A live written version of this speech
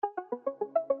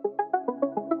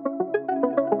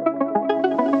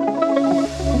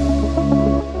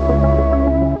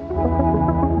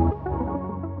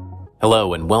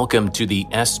Hello and welcome to the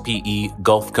SPE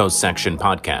Gulf Coast Section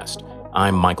podcast.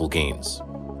 I'm Michael Gaines.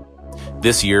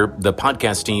 This year, the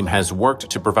podcast team has worked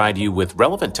to provide you with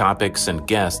relevant topics and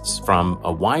guests from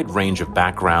a wide range of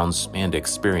backgrounds and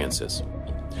experiences.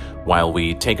 While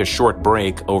we take a short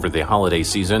break over the holiday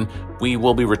season, we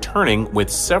will be returning with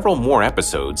several more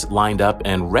episodes lined up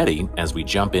and ready as we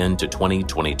jump into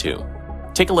 2022.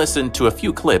 Take a listen to a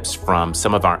few clips from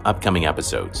some of our upcoming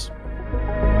episodes.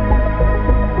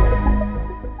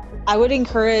 I would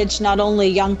encourage not only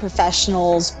young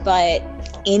professionals, but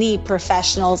any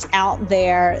professionals out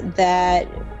there that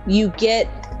you get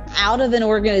out of an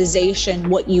organization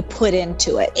what you put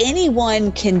into it.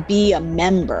 Anyone can be a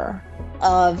member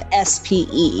of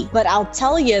SPE, but I'll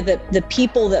tell you that the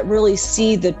people that really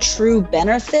see the true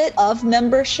benefit of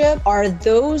membership are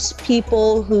those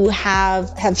people who have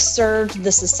served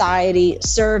the society,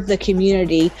 served the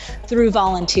community through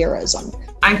volunteerism.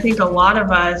 I think a lot of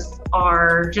us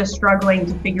are just struggling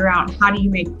to figure out how do you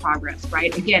make progress,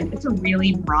 right? Again, it's a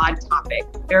really broad topic.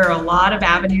 There are a lot of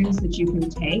avenues that you can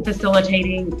take,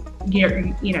 facilitating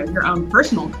your own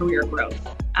personal career growth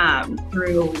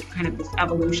through kind of this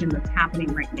evolution that's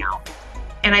happening right now.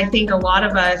 And I think a lot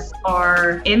of us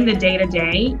are in the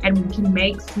day-to-day and we can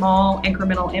make small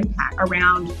incremental impact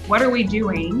around what are we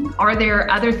doing? Are there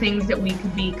other things that we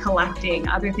could be collecting,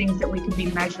 other things that we could be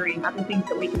measuring, other things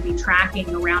that we could be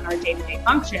tracking around our day-to-day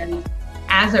functions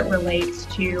as it relates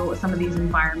to some of these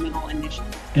environmental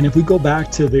initiatives? And if we go back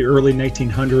to the early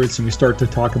 1900s and we start to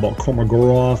talk about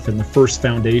Kolmogorov and the first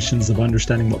foundations of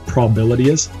understanding what probability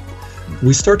is,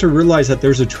 we start to realize that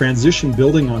there's a transition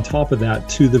building on top of that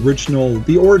to the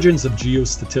origins of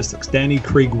geostatistics. Danny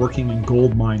Krieg working in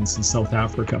gold mines in South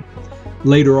Africa.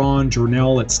 Later on,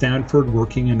 Journell at Stanford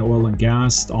working in oil and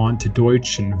gas, on to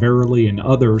Deutsch and Verily and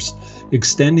others,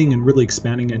 extending and really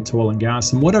expanding into oil and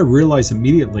gas. And what I realized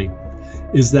immediately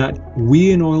is that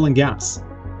we in oil and gas,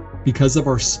 because of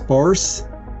our sparse,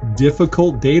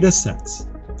 difficult data sets,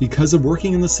 because of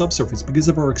working in the subsurface, because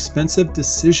of our expensive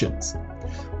decisions,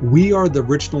 we are the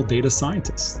original data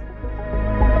scientists.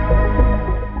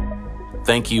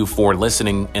 Thank you for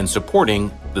listening and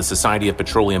supporting the Society of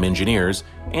Petroleum Engineers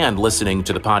and listening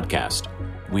to the podcast.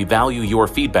 We value your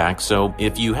feedback, so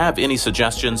if you have any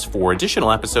suggestions for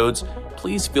additional episodes,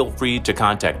 please feel free to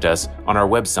contact us on our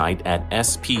website at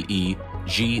spegcs.org.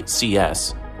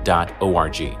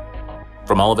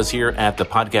 From all of us here at the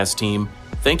podcast team,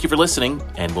 thank you for listening,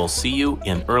 and we'll see you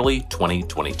in early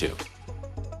 2022.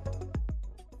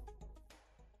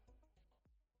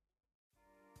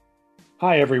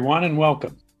 Hi, everyone, and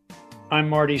welcome. I'm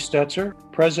Marty Stetzer,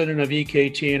 president of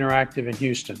EKT Interactive in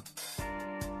Houston.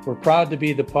 We're proud to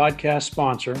be the podcast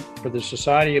sponsor for the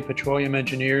Society of Petroleum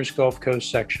Engineers Gulf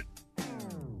Coast section.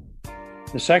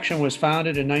 The section was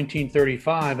founded in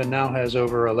 1935 and now has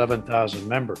over 11,000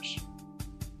 members.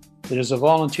 It is a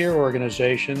volunteer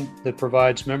organization that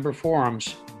provides member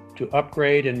forums to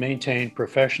upgrade and maintain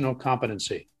professional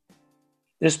competency.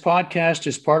 This podcast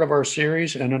is part of our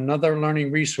series and another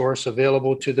learning resource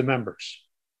available to the members.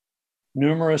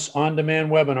 Numerous on-demand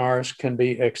webinars can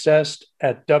be accessed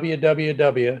at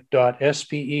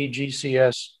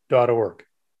www.spegcs.org.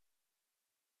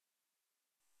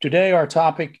 Today, our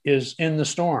topic is In the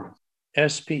Storm,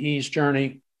 SPE's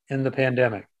journey in the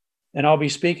pandemic. And I'll be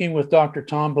speaking with Dr.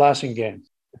 Tom Blasingame,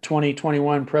 the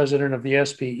 2021 president of the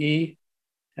SPE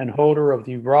and holder of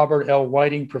the Robert L.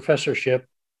 Whiting Professorship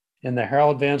in the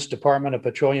Harold Vance Department of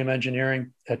Petroleum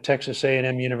Engineering at Texas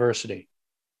A&M University.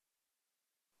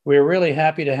 We are really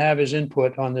happy to have his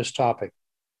input on this topic,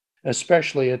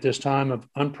 especially at this time of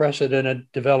unprecedented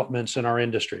developments in our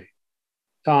industry.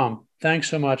 Tom, thanks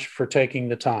so much for taking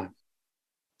the time.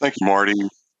 Thank you, Marty.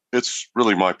 It's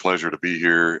really my pleasure to be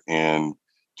here. And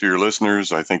to your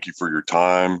listeners, I thank you for your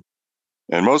time.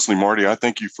 And mostly, Marty, I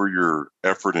thank you for your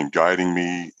effort in guiding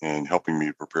me and helping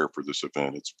me prepare for this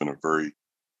event. It's been a very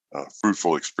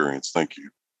fruitful experience. Thank you.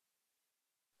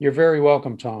 You're very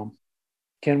welcome, Tom.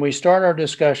 Can we start our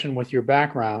discussion with your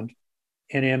background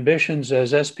and ambitions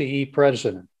as SPE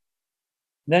president,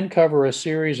 then cover a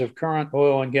series of current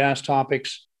oil and gas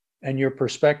topics and your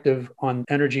perspective on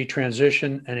energy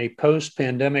transition and a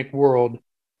post-pandemic world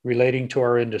relating to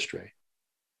our industry?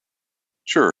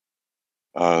 Sure.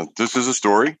 This is a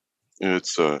story.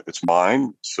 It's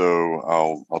mine,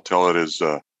 so I'll tell it as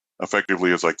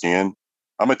effectively as I can.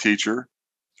 I'm a teacher,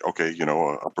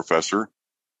 a professor,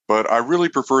 but I really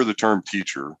prefer the term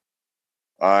teacher.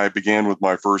 I began with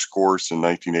my first course in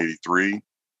 1983.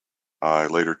 I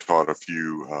later taught a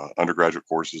few undergraduate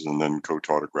courses and then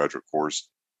co-taught a graduate course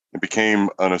and became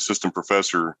an assistant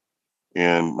professor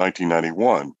in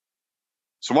 1991.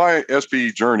 So my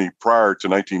SPE journey prior to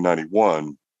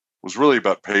 1991 was really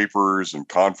about papers and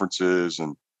conferences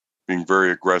and being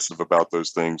very aggressive about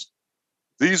those things.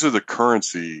 These are the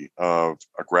currency of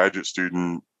a graduate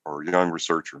student or young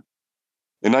researcher.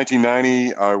 In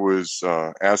 1990, I was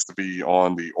asked to be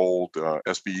on the old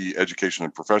SPE Education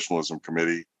and Professionalism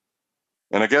Committee.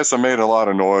 And I guess I made a lot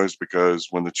of noise because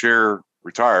when the chair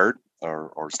retired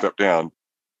or stepped down,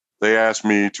 they asked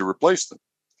me to replace them.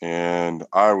 And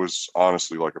I was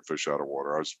honestly like a fish out of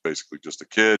water. I was basically just a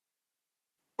kid.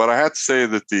 But I had to say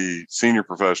that the senior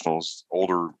professionals,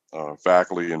 older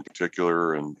faculty in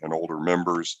particular, and older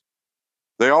members,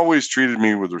 they always treated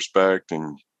me with respect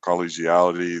and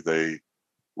collegiality. They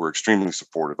were extremely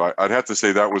supportive. I'd have to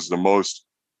say that was the most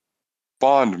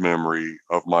fond memory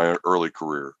of my early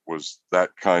career, was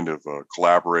that kind of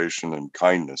collaboration and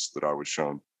kindness that I was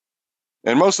shown.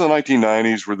 And most of the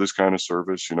 1990s were this kind of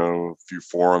service, a few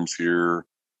forums here,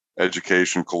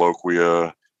 education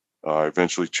colloquia. I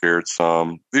eventually chaired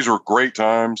some. These were great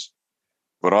times,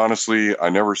 but honestly, I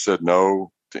never said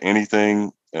no to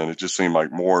anything, and it just seemed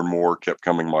like more and more kept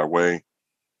coming my way.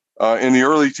 In the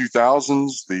early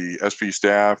 2000s, the SP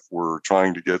staff were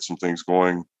trying to get some things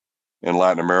going in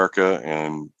Latin America,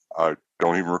 and I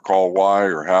don't even recall why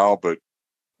or how, but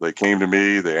they came to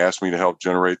me. They asked me to help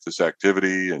generate this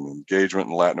activity and engagement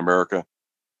in Latin America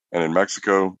and in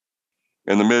Mexico.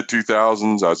 In the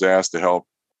mid-2000s, I was asked to help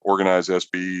organize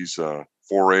SPE's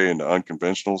foray into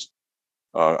unconventionals.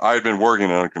 I had been working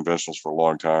in unconventionals for a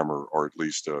long time, or at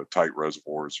least tight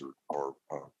reservoirs or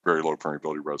very low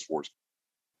permeability reservoirs.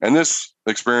 And this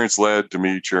experience led to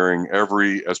me chairing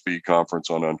every SPE conference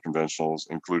on unconventionals,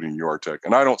 including URTech.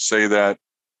 And I don't say that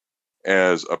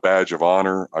as a badge of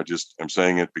honor. I just am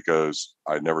saying it because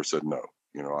I never said no.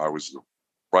 I was the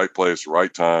right place,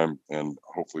 right time, and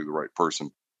hopefully the right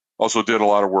person. Also did a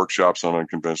lot of workshops on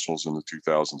unconventionals in the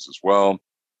 2000s as well.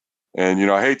 And,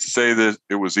 I hate to say that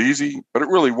it was easy, but it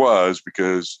really was,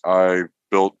 because I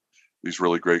built these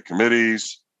really great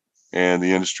committees and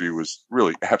the industry was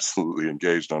really absolutely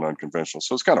engaged on unconventional.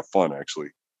 So it's kind of fun, actually.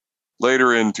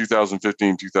 Later in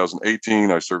 2015, 2018,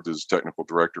 I served as technical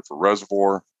director for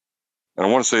Reservoir. And I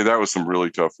want to say that was some really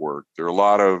tough work. There are a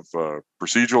lot of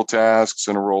procedural tasks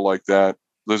in a role like that.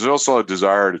 There's also a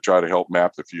desire to try to help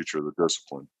map the future of the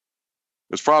discipline.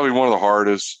 It's probably one of the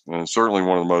hardest and certainly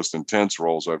one of the most intense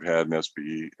roles I've had in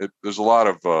SPE. There's a lot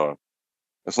of,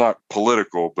 it's not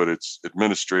political, but it's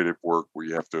administrative work where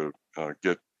you have to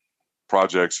get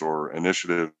projects or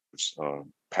initiatives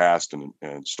passed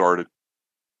and started.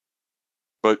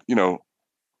 But,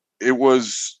 it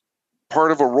was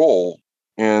part of a role,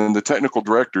 and the technical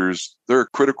directors, they're a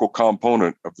critical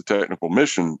component of the technical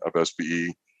mission of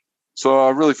SPE. So I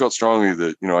really felt strongly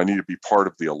that, I need to be part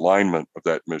of the alignment of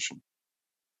that mission.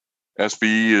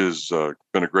 SPE has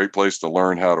been a great place to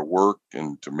learn how to work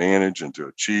and to manage and to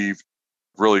achieve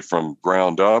really from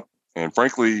ground up. And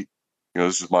frankly,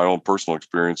 this is my own personal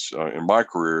experience in my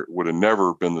career. It would have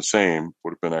never been the same,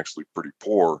 would have been actually pretty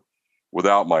poor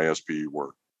without my SPE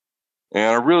work. And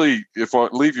I really, if I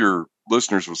leave your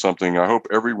listeners with something, I hope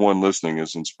everyone listening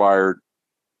is inspired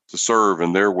to serve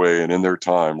in their way and in their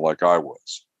time like I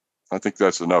was. I think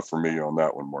that's enough for me on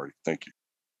that one, Marty. Thank you.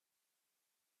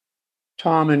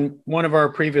 Tom, in one of our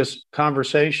previous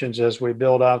conversations as we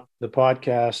build out the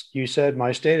podcast, you said,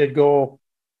 my stated goal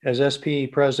as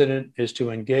SPE president is to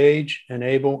engage,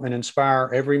 enable, and inspire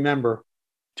every member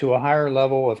to a higher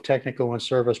level of technical and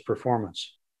service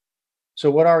performance.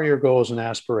 So what are your goals and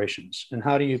aspirations, and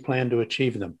how do you plan to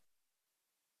achieve them?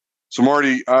 So,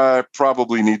 Marty, I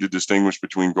probably need to distinguish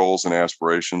between goals and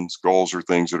aspirations. Goals are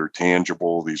things that are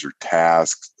tangible. These are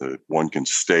tasks that one can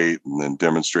state and then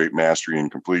demonstrate mastery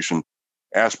and completion.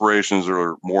 Aspirations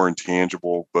are more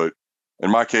intangible, but in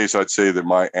my case, I'd say that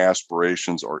my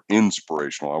aspirations are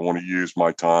inspirational. I want to use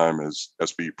my time as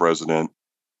SPE president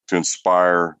to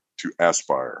inspire, to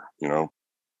aspire.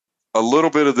 A little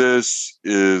bit of this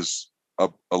is a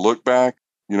look back,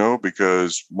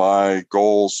 because my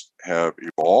goals have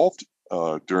evolved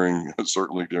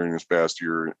certainly during this past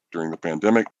year, during the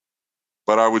pandemic.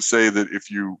 But I would say that if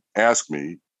you ask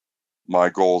me, my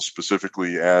goals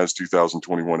specifically as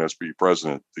 2021 SPE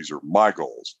president, these are my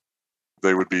goals.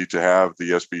 They would be to have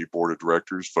the SPE board of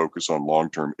directors focus on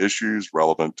long-term issues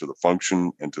relevant to the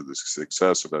function and to the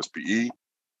success of SPE.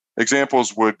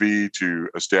 Examples would be to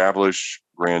establish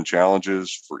grand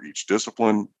challenges for each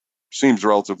discipline. Seems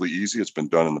relatively easy. It's been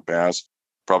done in the past.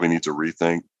 Probably needs a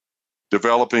rethink.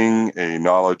 Developing a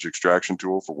knowledge extraction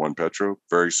tool for OnePetro.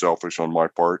 Very selfish on my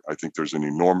part. I think there's an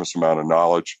enormous amount of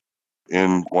knowledge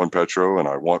in OnePetro, and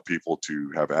I want people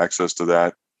to have access to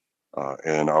that.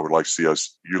 And I would like to see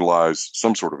us utilize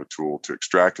some sort of a tool to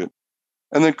extract it.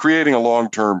 And then creating a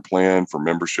long-term plan for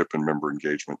membership and member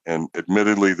engagement. And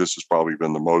admittedly, this has probably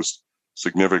been the most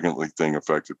significantly thing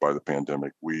affected by the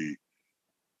pandemic.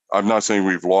 I'm not saying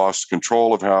we've lost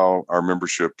control of how our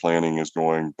membership planning is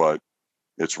going, but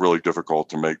it's really difficult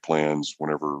to make plans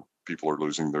whenever people are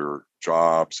losing their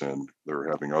jobs and they're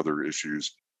having other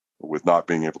issues with not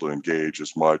being able to engage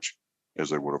as much as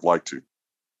they would have liked to.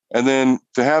 And then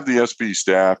to have the SPE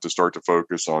staff to start to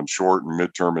focus on short and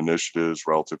midterm initiatives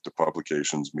relative to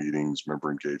publications, meetings, member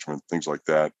engagement, things like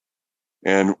that.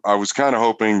 And I was kind of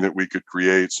hoping that we could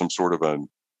create some sort of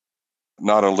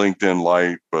not a LinkedIn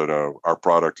Lite, but our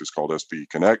product is called SPE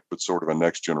Connect, but sort of a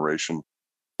next generation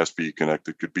SPE Connect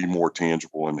that could be more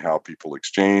tangible in how people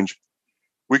exchange.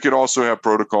 We could also have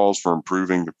protocols for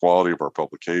improving the quality of our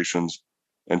publications.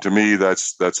 And to me,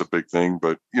 that's a big thing.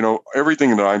 But,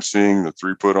 everything that I'm seeing, the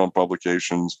throughput on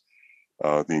publications,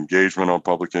 the engagement on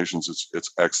publications,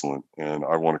 it's excellent. And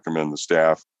I want to commend the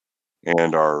staff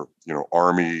and our,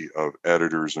 army of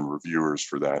editors and reviewers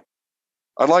for that.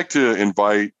 I'd like to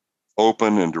invite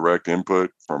open and direct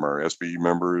input from our SPE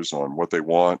members on what they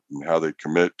want and how they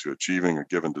commit to achieving a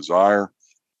given desire.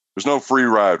 There's no free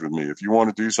ride with me. If you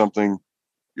want to do something,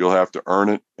 you'll have to earn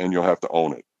it and you'll have to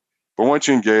own it. But once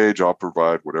you engage, I'll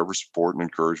provide whatever support and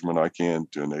encouragement I can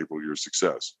to enable your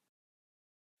success.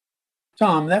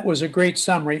 Tom, that was a great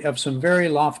summary of some very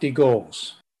lofty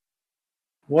goals.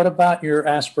 What about your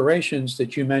aspirations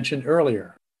that you mentioned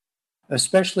earlier,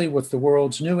 especially with the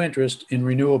world's new interest in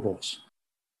renewables?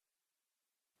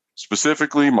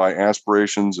 Specifically, my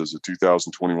aspirations as a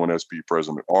 2021 SPE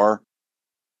president are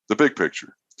the big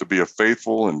picture, to be a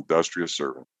faithful, industrious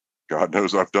servant. God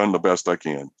knows I've done the best I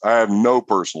can. I have no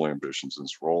personal ambitions in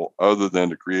this role other than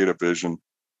to create a vision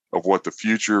of what the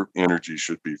future energy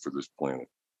should be for this planet.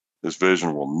 This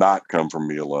vision will not come from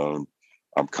me alone.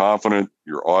 I'm confident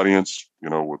your audience,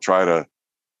 will try to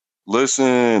listen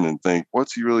and think,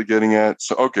 what's he really getting at?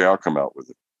 So, okay, I'll come out with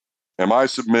it. Am I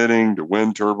submitting to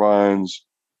wind turbines,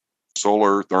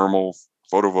 solar, thermal,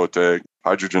 photovoltaic,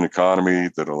 hydrogen economy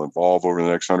that'll evolve over the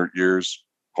next 100 years,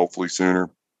 hopefully sooner?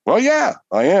 Well, yeah,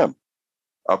 I am.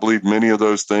 I believe many of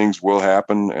those things will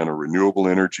happen and a renewable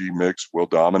energy mix will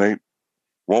dominate.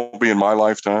 Won't be in my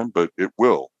lifetime, but it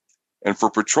will. And for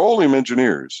petroleum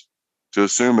engineers, to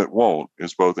assume it won't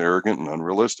is both arrogant and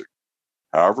unrealistic.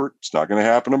 However, it's not going to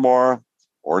happen tomorrow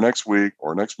or next week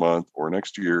or next month or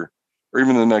next year or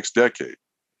even the next decade.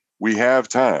 We have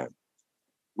time.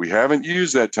 We haven't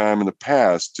used that time in the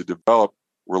past to develop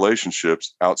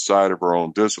relationships outside of our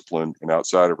own discipline and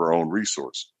outside of our own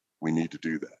resource. We need to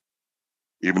do that.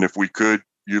 Even if we could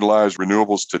utilize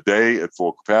renewables today at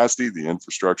full capacity, the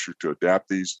infrastructure to adapt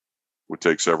these would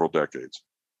take several decades.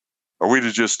 Are we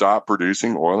to just stop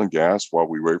producing oil and gas while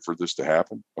we wait for this to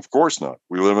happen? Of course not.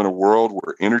 We live in a world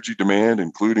where energy demand,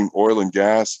 including oil and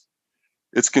gas,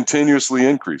 it's continuously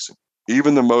increasing.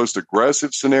 Even the most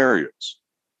aggressive scenarios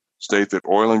state that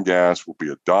oil and gas will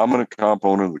be a dominant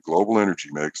component of the global energy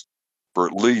mix for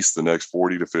at least the next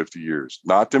 40 to 50 years,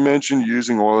 not to mention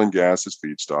using oil and gas as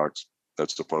feedstocks,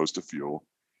 that's opposed to fuel.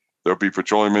 There'll be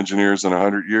petroleum engineers in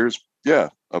 100 years. Yeah,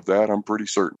 of that, I'm pretty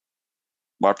certain.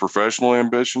 My professional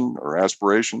ambition or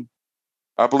aspiration,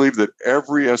 I believe that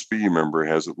every SPE member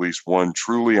has at least one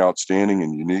truly outstanding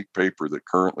and unique paper that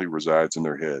currently resides in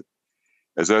their head.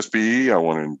 As SPE,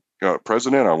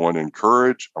 President, I want to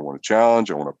encourage, I want to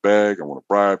challenge, I want to beg, I want to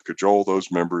bribe, cajole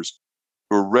those members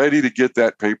who are ready to get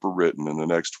that paper written in the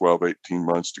next 12, 18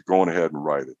 months to go on ahead and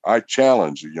write it. I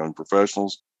challenge the young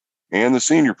professionals and the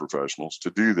senior professionals to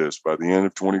do this by the end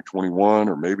of 2021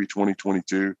 or maybe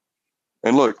 2022.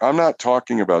 And look, I'm not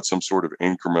talking about some sort of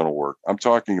incremental work. I'm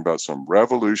talking about some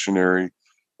revolutionary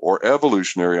or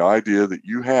evolutionary idea that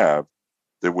you have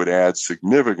that would add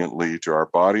significantly to our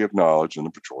body of knowledge in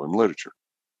the petroleum literature.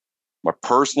 My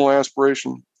personal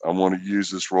aspiration, I want to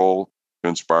use this role to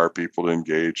inspire people to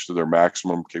engage to their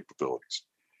maximum capabilities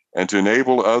and to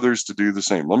enable others to do the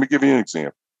same. Let me give you an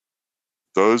example.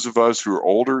 Those of us who are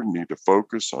older need to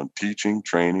focus on teaching,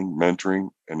 training, mentoring,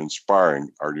 and inspiring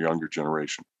our younger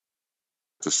generation.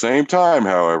 At the same time,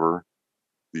 however,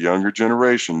 the younger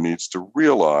generation needs to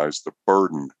realize the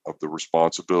burden of the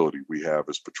responsibility we have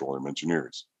as petroleum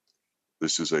engineers.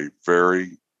 This is a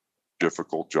very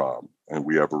difficult job, and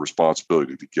we have a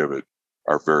responsibility to give it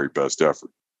our very best effort.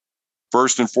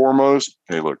 First and foremost,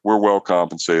 hey, look, we're well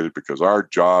compensated because our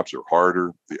jobs are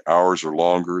harder, the hours are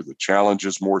longer, the challenge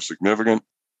is more significant,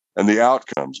 and the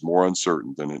outcomes more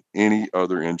uncertain than in any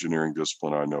other engineering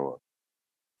discipline I know of.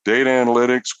 Data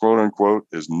analytics, quote unquote,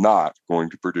 is not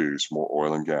going to produce more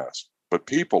oil and gas, but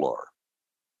people are.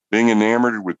 Being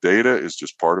enamored with data is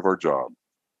just part of our job,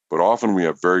 but often we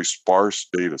have very sparse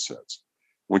data sets.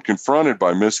 When confronted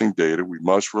by missing data, we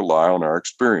must rely on our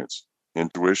experience,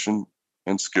 intuition,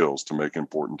 and skills to make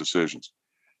important decisions.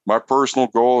 My personal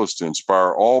goal is to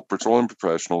inspire all petroleum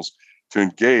professionals to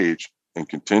engage in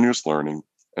continuous learning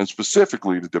and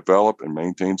specifically to develop and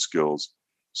maintain skills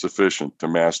sufficient to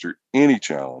master any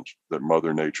challenge that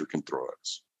Mother Nature can throw at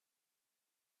us.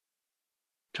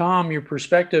 Tom, your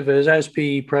perspective as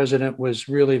SPE president was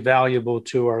really valuable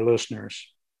to our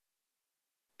listeners.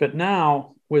 But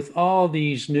now, with all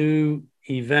these new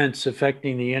events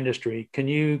affecting the industry, can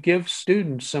you give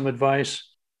students some advice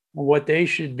on what they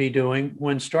should be doing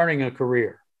when starting a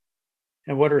career?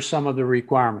 And what are some of the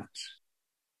requirements?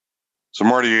 So,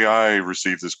 Marty, I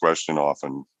receive this question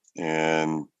often,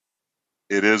 and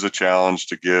it is a challenge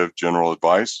to give general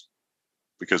advice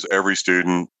because every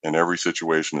student and every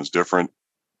situation is different.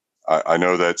 I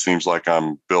know that seems like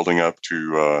I'm building up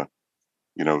to,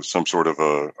 some sort of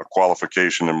a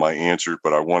qualification in my answer,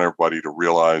 but I want everybody to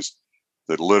realize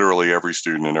that literally every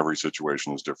student and every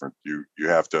situation is different. You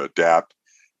have to adapt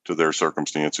to their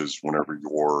circumstances whenever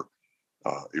you're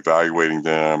evaluating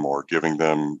them or giving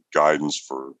them guidance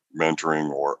for mentoring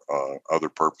or other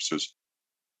purposes.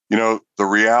 The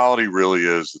reality really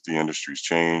is that the industry's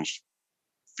changed.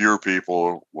 Fewer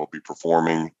people will be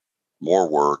performing more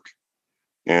work.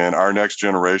 And our next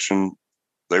generation,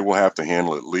 they will have to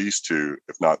handle at least 2,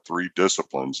 if not 3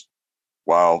 disciplines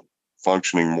while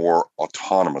functioning more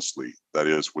autonomously. That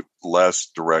is, with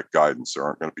less direct guidance. There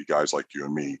aren't going to be guys like you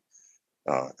and me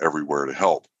everywhere to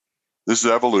help. This is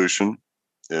evolution.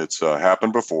 It's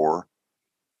happened before,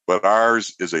 but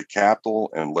ours is a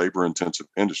capital and labor-intensive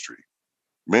industry.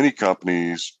 Many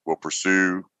companies will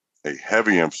pursue a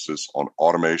heavy emphasis on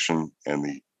automation and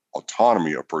the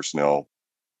autonomy of personnel,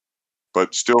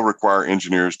 but still require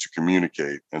engineers to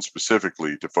communicate and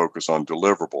specifically to focus on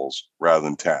deliverables rather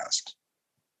than tasks.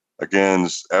 Again,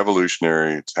 it's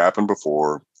evolutionary. It's happened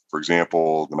before. For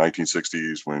example, the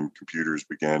 1960s when computers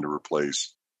began to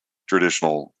replace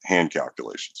traditional hand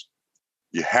calculations.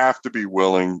 You have to be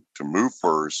willing to move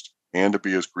first and to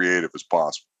be as creative as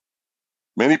possible.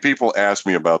 Many people ask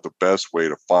me about the best way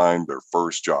to find their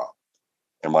first job,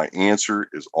 and my answer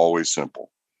is always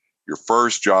simple. Your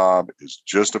first job is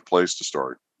just a place to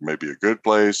start. It may be a good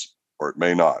place or it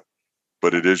may not,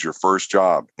 but it is your first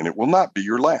job and it will not be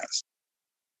your last.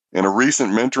 In a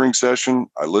recent mentoring session,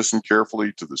 I listened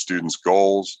carefully to the students'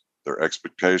 goals, their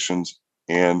expectations,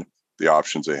 and the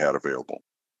options they had available.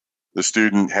 The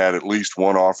student had at least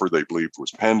one offer they believed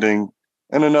was pending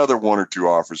and another 1 or 2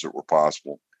 offers that were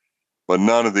possible, but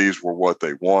none of these were what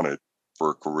they wanted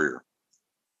for a career.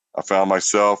 I found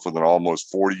myself with an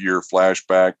almost 40-year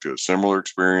flashback to a similar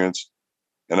experience,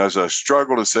 and as I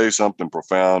struggle to say something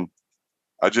profound,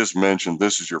 I just mentioned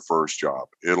this is your first job.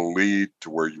 It'll lead to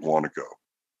where you want to go.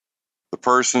 The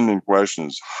person in question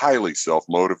is highly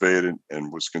self-motivated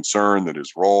and was concerned that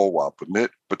his role, while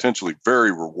potentially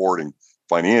very rewarding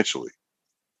financially,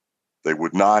 they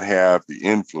would not have the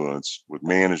influence with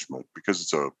management because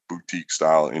it's a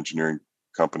boutique-style engineering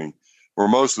company where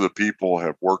most of the people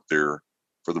have worked there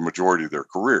for the majority of their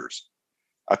careers.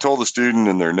 I told the student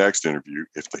in their next interview,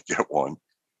 if they get one,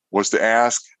 was to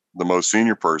ask the most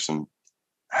senior person,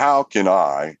 how can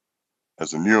I,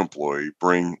 as a new employee,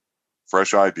 bring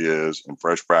fresh ideas and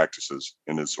fresh practices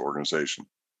in this organization?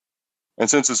 And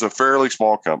since it's a fairly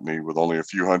small company with only a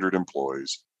few hundred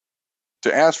employees,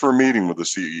 to ask for a meeting with the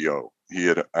CEO. He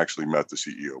had actually met the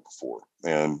CEO before.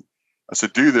 And I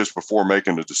said, do this before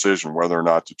making a decision whether or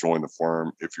not to join the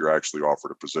firm if you're actually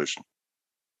offered a position.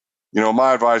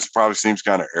 My advice probably seems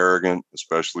kind of arrogant,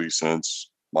 especially since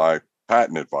my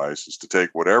patent advice is to take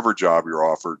whatever job you're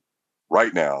offered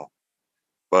right now.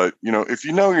 But, if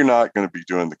you know you're not going to be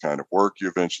doing the kind of work you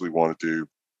eventually want to do,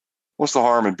 what's the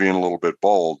harm in being a little bit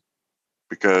bold?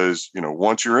 Because,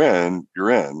 once you're in,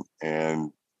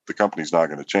 and the company's not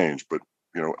going to change. But,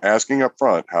 asking up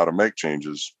front how to make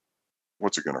changes,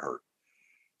 what's it going to hurt?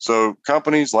 So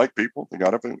companies, like people, they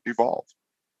got to evolve.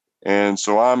 And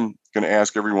so I'm going to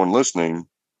ask everyone listening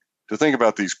to think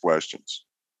about these questions.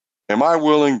 Am I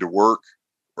willing to work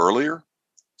earlier,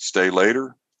 stay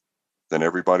later than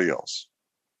everybody else?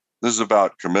 This is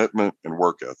about commitment and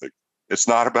work ethic. It's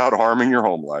not about harming your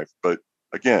home life, but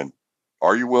again,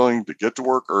 are you willing to get to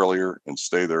work earlier and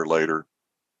stay there later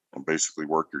and basically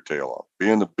work your tail off,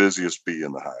 being the busiest bee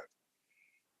in the hive?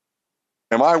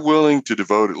 Am I willing to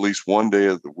devote at least one day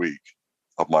of the week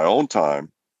of my own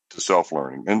time to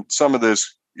self-learning? And some of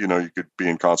this, you could be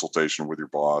in consultation with your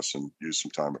boss and use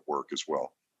some time at work as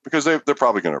well, because they're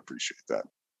probably going to appreciate that.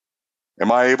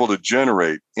 Am I able to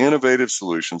generate innovative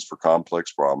solutions for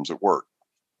complex problems at work?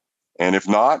 And if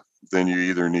not, then you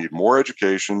either need more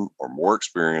education or more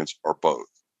experience or both.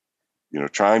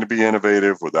 Trying to be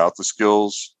innovative without the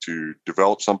skills to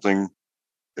develop something,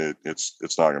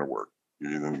 it's not going to work.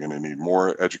 You're either going to need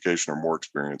more education or more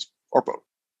experience or both.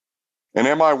 And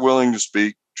am I willing to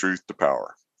speak truth to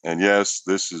power? And yes,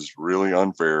 this is really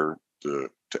unfair to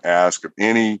ask of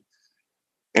any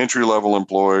entry-level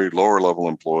employee, lower-level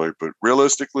employee, but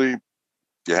realistically,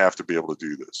 you have to be able to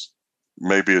do this. It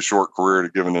may be a short career at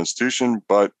a given institution,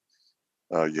 but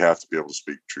you have to be able to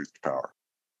speak truth to power.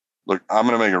 Look, I'm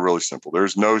going to make it really simple.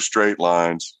 There's no straight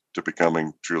lines to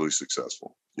becoming truly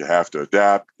successful. You have to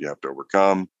adapt, you have to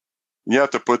overcome, you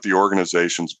have to put the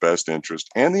organization's best interest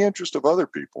and the interest of other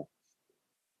people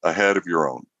ahead of your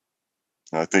own.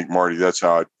 And I think, Marty, that's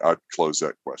how I'd close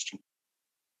that question.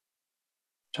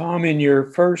 Tom, in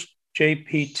your first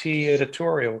JPT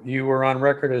editorial, you were on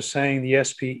record as saying the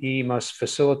SPE must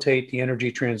facilitate the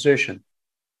energy transition.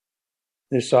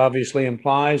 This obviously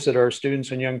implies that our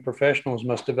students and young professionals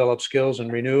must develop skills in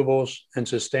renewables and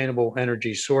sustainable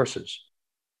energy sources.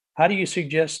 How do you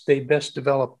suggest they best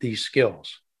develop these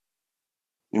skills?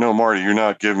 Marty, you're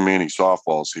not giving me any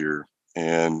softballs here.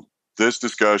 And this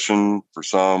discussion for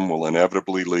some will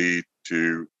inevitably lead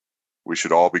to we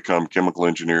should all become chemical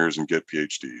engineers and get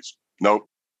PhDs. Nope,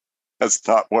 that's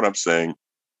not what I'm saying.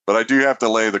 But I do have to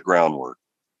lay the groundwork.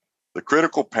 The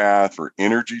critical path for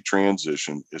energy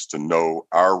transition is to know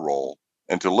our role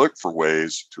and to look for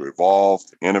ways to evolve,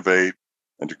 to innovate,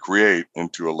 and to create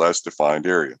into a less defined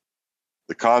area.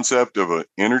 The concept of an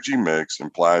energy mix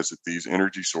implies that these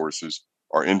energy sources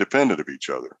are independent of each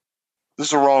other. This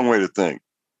is a wrong way to think.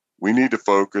 We need to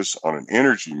focus on an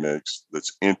energy mix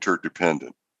that's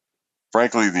interdependent.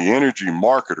 Frankly, the energy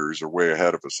marketers are way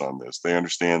ahead of us on this. They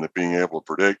understand that being able to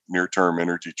predict near-term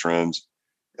energy trends,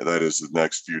 that is the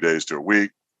next few days to a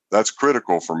week, that's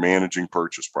critical for managing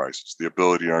purchase prices. The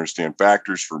ability to understand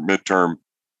factors for midterm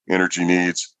energy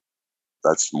needs,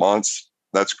 that's months,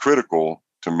 that's critical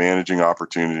to managing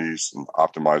opportunities and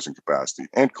optimizing capacity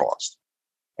and cost.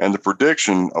 And the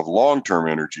prediction of long-term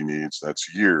energy needs,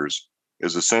 that's years,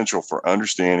 is essential for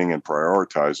understanding and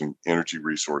prioritizing energy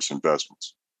resource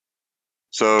investments.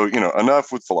 So,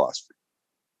 enough with philosophy.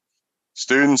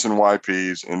 Students and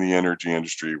YPs in the energy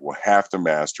industry will have to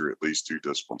master at least 2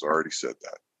 disciplines. I already said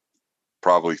that.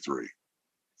 Probably 3.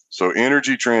 So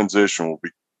energy transition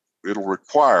it'll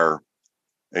require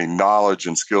a knowledge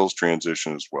and skills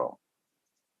transition as well.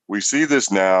 We see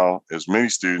this now as many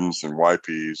students and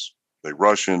YPs, they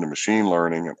rush into machine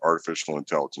learning and artificial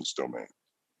intelligence domain.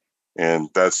 And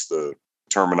that's the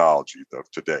terminology of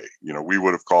today. We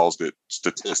would have called it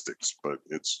statistics, but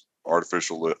it's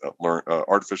artificial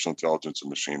intelligence and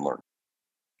machine learning.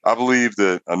 I believe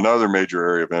that another major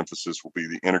area of emphasis will be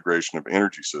the integration of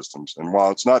energy systems. And while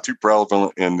it's not too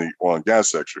prevalent in the oil and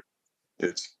gas sector,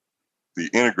 it's the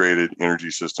integrated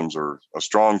energy systems are a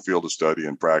strong field of study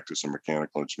and practice in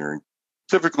mechanical engineering,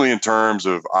 typically in terms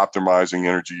of optimizing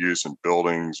energy use in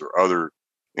buildings or other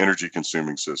energy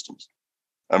consuming systems.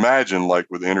 Imagine, like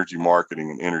with energy marketing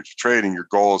and energy trading, your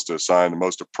goal is to assign the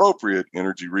most appropriate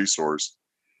energy resource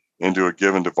into a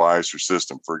given device or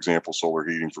system. For example, solar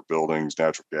heating for buildings,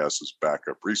 natural gas as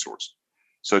backup resource.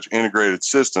 Such integrated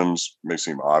systems may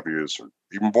seem obvious or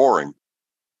even boring,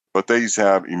 but these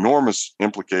have enormous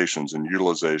implications in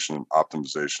utilization and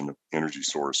optimization of energy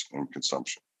source and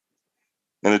consumption.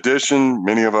 In addition,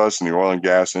 many of us in the oil and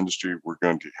gas industry, we're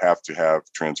going to have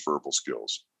transferable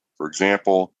skills. For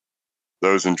example,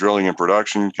 those in drilling and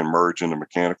production can merge into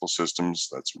mechanical systems,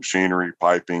 that's machinery,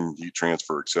 piping, heat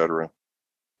transfer, etc.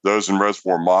 Those in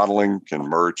reservoir modeling can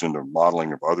merge into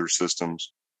modeling of other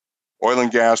systems. Oil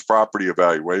and gas property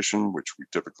evaluation, which we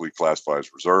typically classify as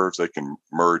reserves, they can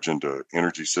merge into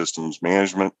energy systems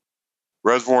management.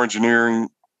 Reservoir engineering,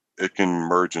 it can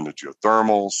merge into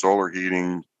geothermal, solar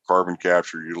heating, carbon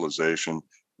capture utilization,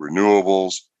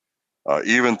 renewables,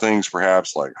 even things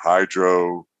perhaps like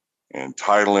hydro and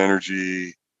tidal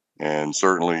energy, and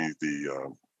certainly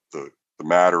the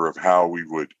matter of how we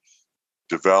would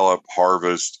develop,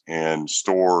 harvest, and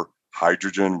store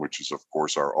hydrogen, which is, of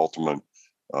course, our ultimate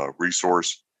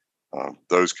resource.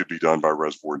 Those could be done by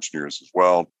reservoir engineers as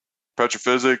well.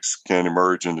 Petrophysics can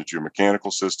emerge into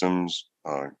geomechanical systems,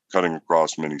 cutting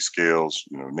across many scales,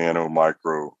 nano,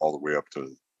 micro, all the way up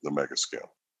to the mega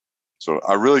scale. So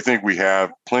I really think we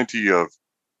have plenty of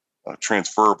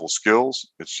transferable skills.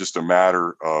 It's just a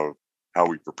matter of how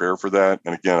we prepare for that.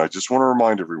 And again, I just want to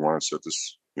remind everyone, I've said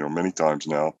this many times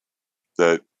now,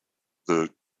 that the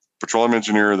petroleum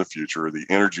engineer of the future, or the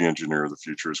energy engineer of the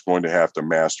future, is going to have to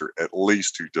master at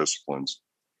least 2 disciplines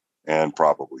and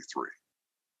probably 3.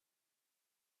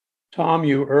 Tom,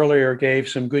 you earlier gave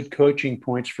some good coaching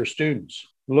points for students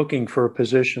looking for a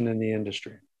position in the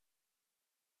industry.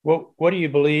 What do you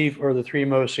believe are the 3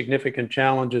 most significant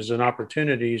challenges and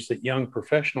opportunities that young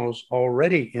professionals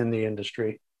already in the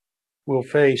industry will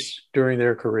face during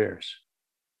their careers?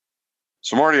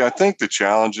 So, Marty, I think the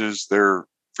challenges, they're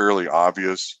fairly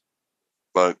obvious,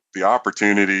 but the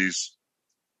opportunities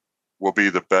will be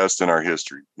the best in our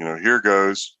history. Here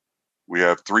goes. We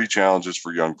have 3 challenges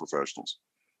for young professionals.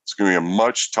 It's going to be a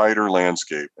much tighter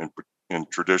landscape in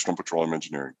traditional petroleum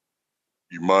engineering.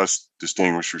 You must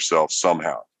distinguish yourself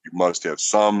somehow. You must have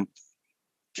some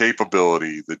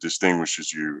capability that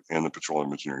distinguishes you in the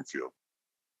petroleum engineering field.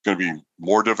 It's going to be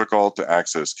more difficult to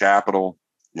access capital,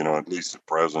 at least at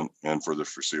present and for the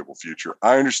foreseeable future.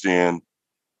 I understand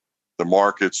the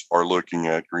markets are looking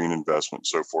at green investment and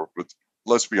so forth, but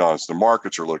let's be honest, the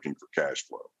markets are looking for cash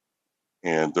flow.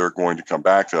 And they're going to come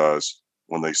back to us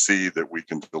when they see that we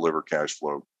can deliver cash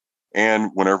flow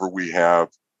and whenever we have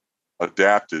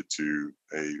adapted to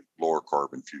a lower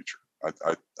carbon future.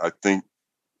 I think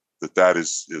that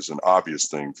is an obvious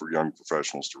thing for young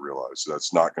professionals to realize.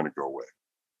 That's not going to go away.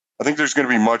 I think there's going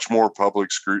to be much more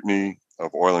public scrutiny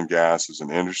of oil and gas as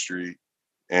an industry,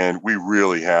 and we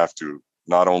really have to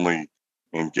not only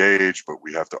engage, but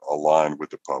we have to align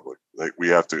with the public. We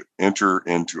have to enter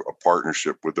into a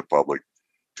partnership with the public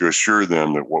to assure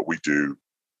them that what we do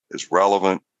is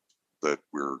relevant, that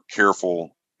we're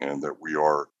careful, and that we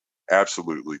are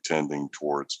absolutely tending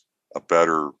towards a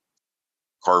better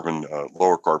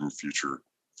lower carbon future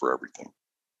for everything.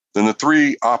 Then the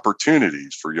 3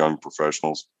 opportunities for young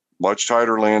professionals: much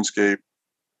tighter landscape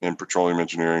in petroleum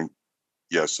engineering.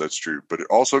 Yes, that's true, but it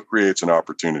also creates an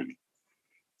opportunity.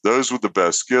 Those with the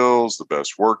best skills, the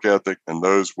best work ethic, and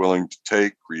those willing to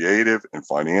take creative and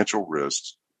financial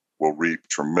risks will reap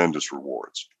tremendous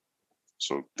rewards.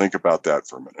 So think about that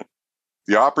for a minute.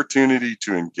 The opportunity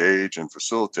to engage and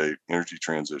facilitate energy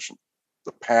transition.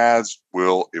 The paths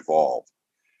will evolve,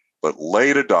 but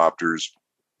late adopters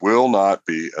will not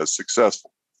be as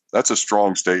successful. That's a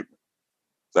strong statement.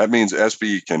 That means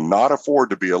SPE cannot afford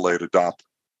to be a late adopter.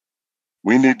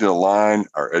 We need to align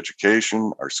our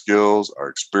education, our skills, our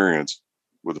experience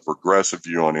with a progressive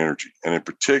view on energy, and in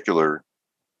particular,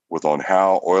 on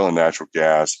how oil and natural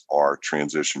gas are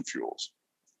transition fuels,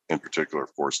 in particular,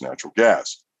 of course, natural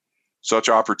gas. Such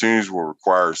opportunities will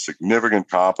require significant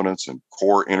competence in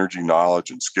core energy knowledge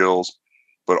and skills,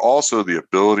 but also the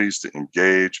abilities to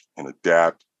engage and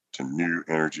adapt to new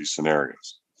energy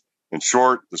scenarios. In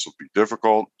short, this will be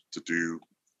difficult to do,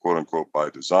 quote unquote, by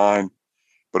design,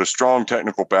 but a strong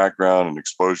technical background and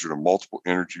exposure to multiple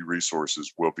energy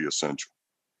resources will be essential.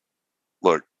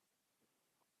 Look,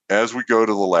 as we go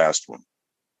to the last one,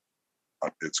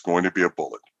 it's going to be a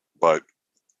bullet, but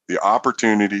the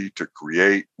opportunity to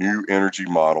create new energy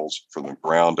models from the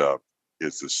ground up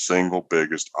is the single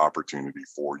biggest opportunity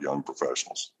for young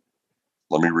professionals.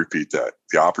 Let me repeat that.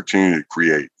 The opportunity to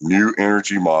create new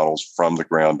energy models from the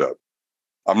ground up.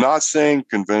 I'm not saying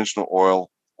conventional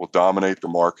oil will dominate the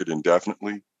market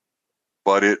indefinitely,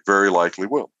 but it very likely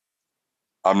will.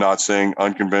 I'm not saying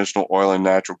unconventional oil and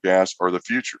natural gas are the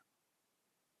future,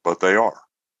 but they are.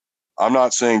 I'm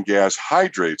not saying gas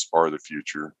hydrates are the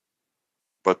future,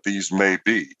 but these may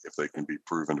be if they can be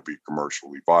proven to be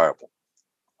commercially viable.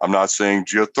 I'm not saying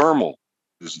geothermal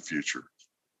is the future,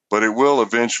 but it will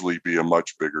eventually be a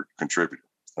much bigger contributor,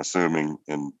 assuming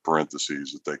in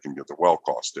parentheses that they can get the well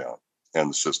cost down and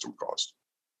the system cost.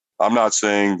 I'm not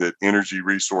saying that energy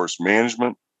resource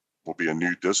management will be a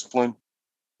new discipline,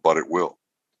 but it will.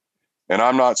 And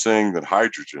I'm not saying that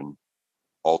hydrogen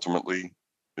ultimately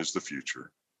is the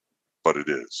future, but it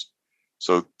is.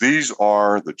 So these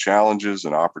are the challenges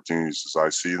and opportunities as I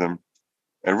see them.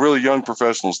 And really, young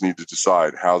professionals need to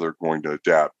decide how they're going to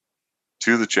adapt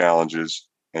to the challenges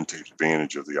and take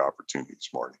advantage of the opportunities,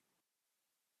 Marty.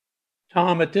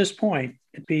 Tom, at this point,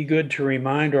 it'd be good to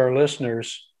remind our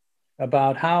listeners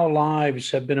about how lives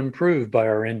have been improved by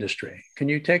our industry. Can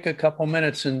you take a couple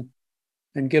minutes and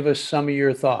give us some of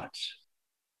your thoughts?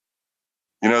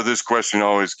 You know, this question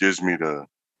always gives me the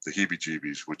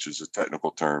heebie-jeebies, which is a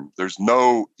technical term. There's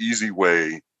no easy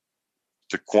way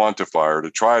to quantify or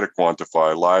to try to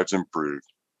quantify lives improved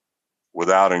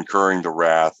without incurring the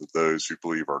wrath of those who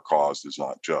believe our cause is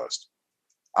not just.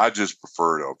 I just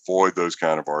prefer to avoid those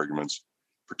kind of arguments,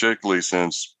 particularly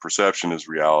since perception is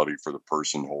reality for the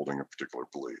person holding a particular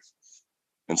belief.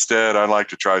 Instead, I'd like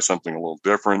to try something a little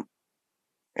different,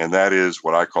 and that is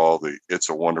what I call the "It's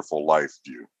a Wonderful Life"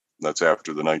 view. That's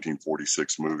after the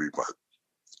 1946 movie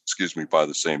by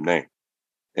the same name.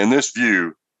 In this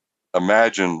view,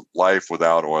 imagine life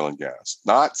without oil and gas,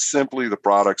 not simply the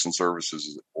products and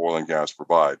services that oil and gas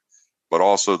provide, but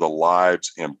also the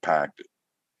lives impacted.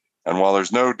 And while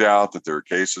there's no doubt that there are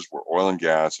cases where oil and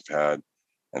gas have had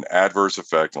an adverse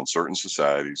effect on certain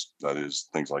societies, that is,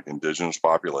 things like indigenous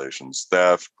populations,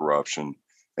 theft, corruption,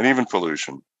 and even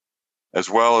pollution, as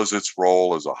well as its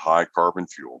role as a high carbon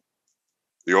fuel,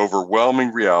 the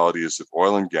overwhelming reality is that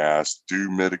oil and gas do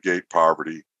mitigate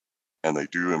poverty and they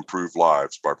do improve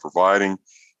lives by providing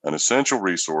an essential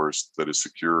resource that is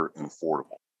secure and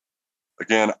affordable.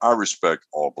 Again, I respect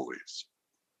all beliefs.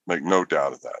 Make no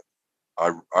doubt of that.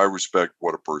 I respect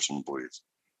what a person believes.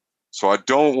 So I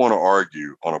don't want to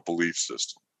argue on a belief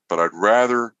system, but I'd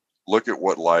rather look at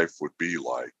what life would be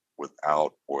like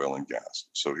without oil and gas.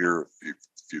 So here are a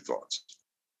few thoughts.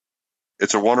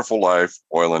 It's a wonderful life,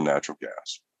 oil and natural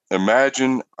gas.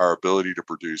 Imagine our ability to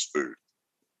produce food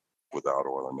without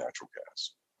oil and natural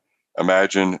gas.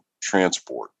 Imagine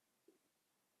transport,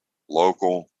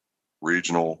 local,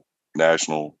 regional,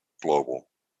 national, global.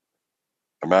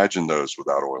 Imagine those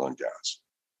without oil and gas.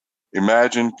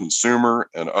 Imagine consumer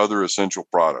and other essential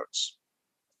products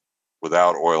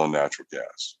without oil and natural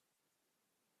gas.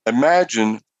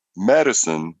 Imagine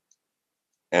medicine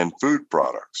and food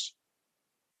products,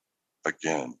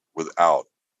 again, without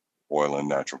oil and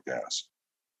natural gas.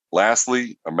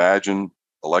 Lastly, imagine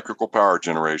electrical power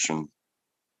generation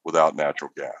without natural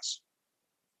gas.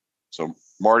 So,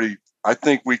 Marty, I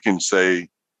think we can say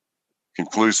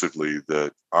conclusively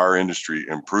that our industry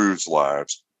improves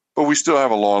lives, but we still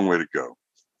have a long way to go.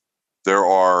 There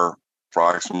are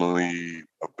approximately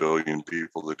 1 billion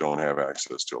people that don't have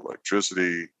access to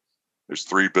electricity. There's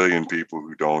 3 billion people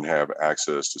who don't have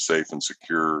access to safe and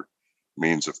secure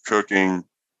means of cooking.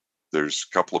 There's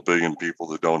a couple of billion people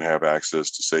that don't have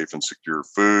access to safe and secure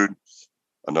food.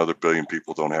 Another billion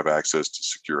people don't have access to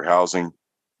secure housing.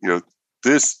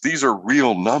 These are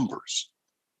real numbers.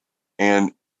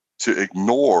 And to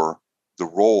ignore the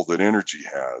role that energy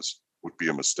has would be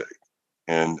a mistake.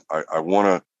 And I want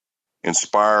to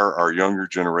inspire our younger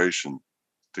generation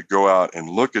to go out and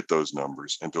look at those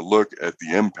numbers and to look at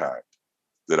the impact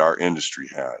that our industry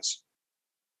has.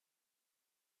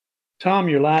 Tom,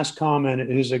 your last comment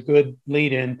is a good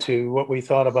lead into what we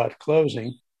thought about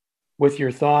closing with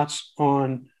your thoughts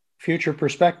on future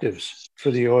perspectives for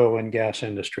the oil and gas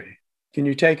industry. Can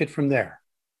you take it from there?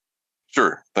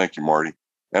 Sure. Thank you, Marty.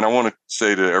 And I want to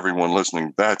say to everyone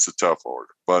listening, that's a tough order,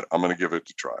 but I'm going to give it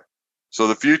a try. So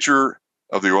the future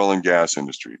of the oil and gas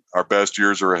industry, our best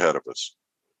years are ahead of us.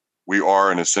 We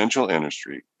are an essential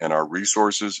industry, and our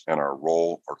resources and our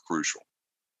role are crucial.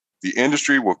 The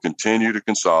industry will continue to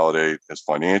consolidate as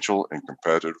financial and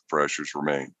competitive pressures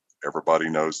remain. Everybody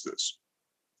knows this.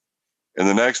 In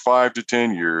the next 5 to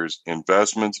 10 years,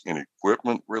 investments in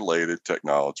equipment-related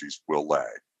technologies will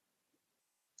lag.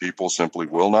 People simply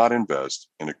will not invest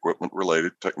in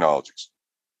equipment-related technologies.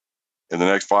 In the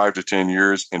next 5 to 10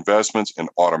 years, investments in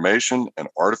automation and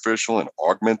artificial and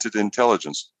augmented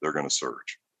intelligence, they're going to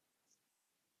surge.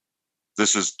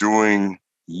 This is doing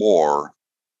more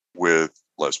with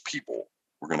less people.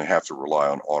 We're going to have to rely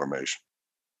on automation.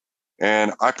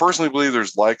 And I personally believe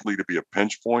there's likely to be a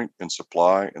pinch point in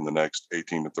supply in the next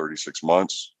 18 to 36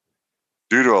 months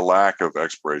due to a lack of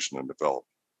exploration and development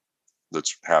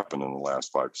that's happened in the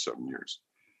last 5 to 7 years.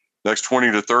 Next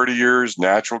 20 to 30 years,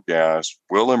 natural gas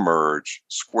will emerge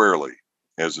squarely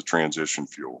as a transition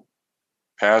fuel,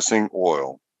 passing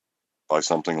oil by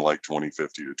something like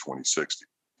 2050 to 2060.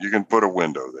 You can put a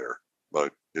window there,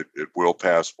 but it will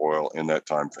pass oil in that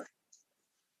time frame.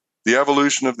 The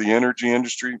evolution of the energy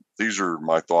industry, these are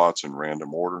my thoughts in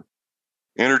random order.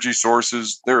 Energy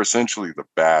sources, they're essentially the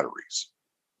batteries.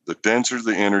 The denser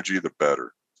the energy, the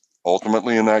better.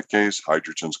 Ultimately, in that case,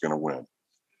 hydrogen's going to win.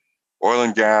 Oil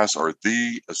and gas are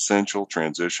the essential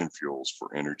transition fuels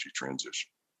for energy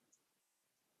transition.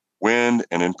 Wind,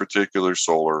 and in particular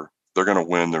solar, they're going to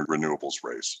win the renewables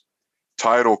race.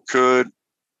 Tidal could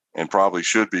and probably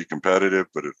should be competitive,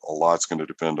 but a lot's going to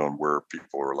depend on where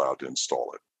people are allowed to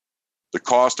install it. The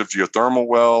cost of geothermal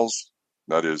wells,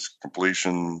 that is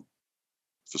completion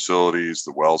facilities,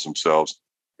 the wells themselves,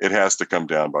 it has to come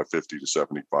down by 50 to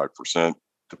 75%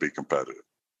 to be competitive.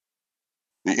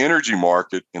 The energy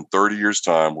market in 30 years'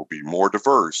 time will be more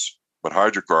diverse, but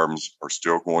hydrocarbons are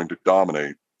still going to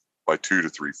dominate by 2 to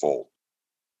 3-fold.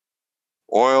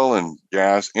 Oil and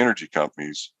gas energy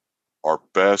companies are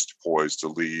best poised to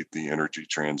lead the energy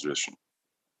transition.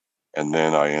 And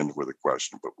then I end with a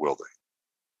question, but will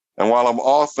they? And while I'm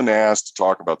often asked to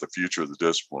talk about the future of the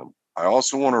discipline, I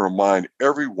also want to remind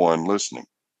everyone listening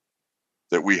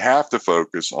that we have to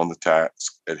focus on the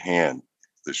task at hand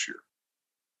this year.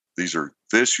 These are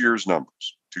this year's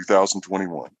numbers,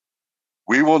 2021.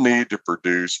 We will need to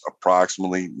produce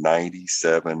approximately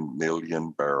 97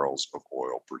 million barrels of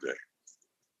oil per day.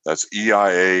 That's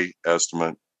EIA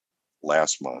estimate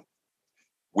last month.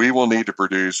 We will need to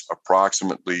produce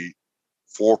approximately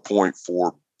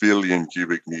 4.4 billion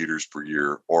cubic meters per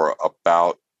year, or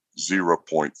about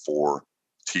 0.4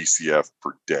 TCF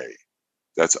per day.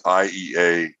 That's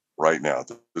IEA right now,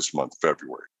 this month,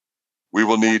 February. We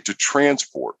will need to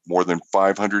transport more than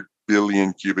 500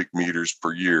 billion cubic meters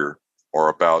per year, or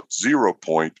about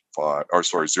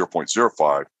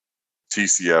 0.05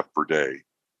 TCF per day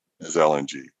as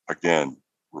LNG. Again,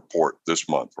 report this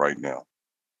month right now.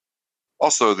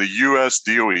 Also, the U.S.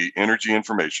 DOE Energy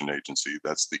Information Agency,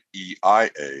 that's the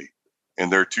EIA, in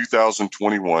their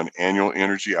 2021 Annual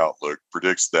Energy Outlook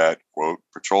predicts that, quote,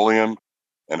 petroleum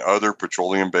and other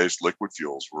petroleum-based liquid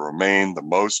fuels will remain the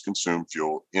most consumed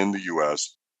fuel in the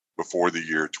U.S. before the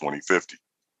year 2050,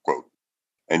 quote.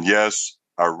 And yes,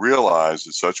 I realize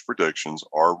that such predictions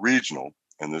are regional.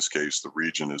 In this case, the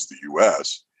region is the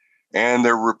U.S., and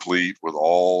they're replete with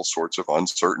all sorts of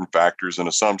uncertain factors and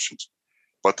assumptions.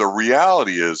 But the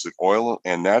reality is that oil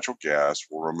and natural gas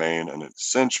will remain an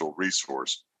essential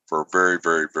resource for a very,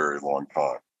 very, very long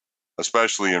time,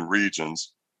 especially in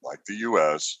regions like the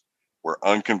U.S., where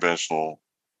unconventional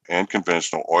and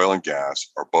conventional oil and gas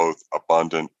are both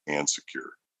abundant and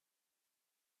secure.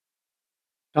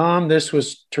 Tom, this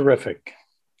was terrific.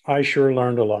 I sure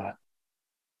learned a lot.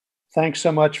 Thanks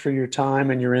so much for your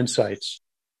time and your insights.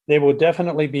 They will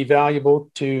definitely be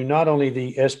valuable to not only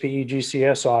the SPE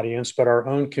GCS audience, but our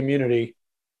own community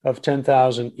of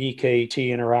 10,000 EKT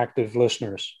Interactive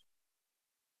listeners.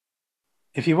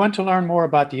 If you want to learn more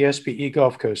about the SPE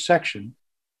Gulf Coast section,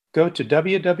 go to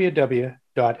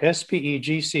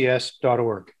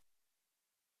www.spegcs.org.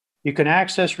 You can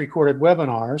access recorded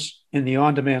webinars in the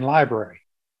on-demand library,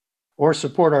 or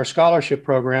support our scholarship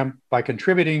program by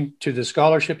contributing to the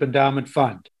Scholarship Endowment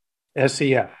Fund,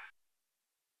 SEF.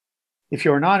 If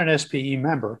you are not an SPE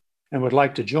member and would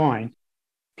like to join,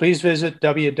 please visit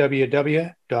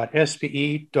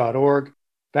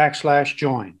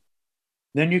www.spe.org/join.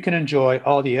 Then you can enjoy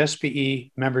all the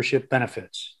SPE membership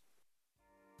benefits.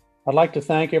 I'd like to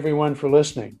thank everyone for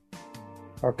listening.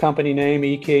 Our company name,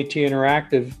 EKT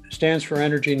Interactive, stands for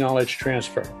Energy Knowledge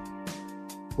Transfer.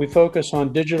 We focus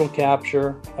on digital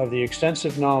capture of the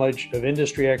extensive knowledge of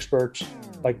industry experts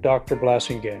like Dr.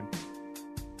 Blasingame.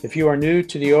 If you are new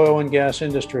to the oil and gas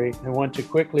industry and want to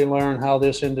quickly learn how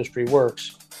this industry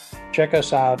works, check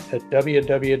us out at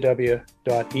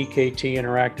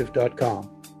www.ektinteractive.com.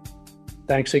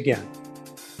 Thanks again.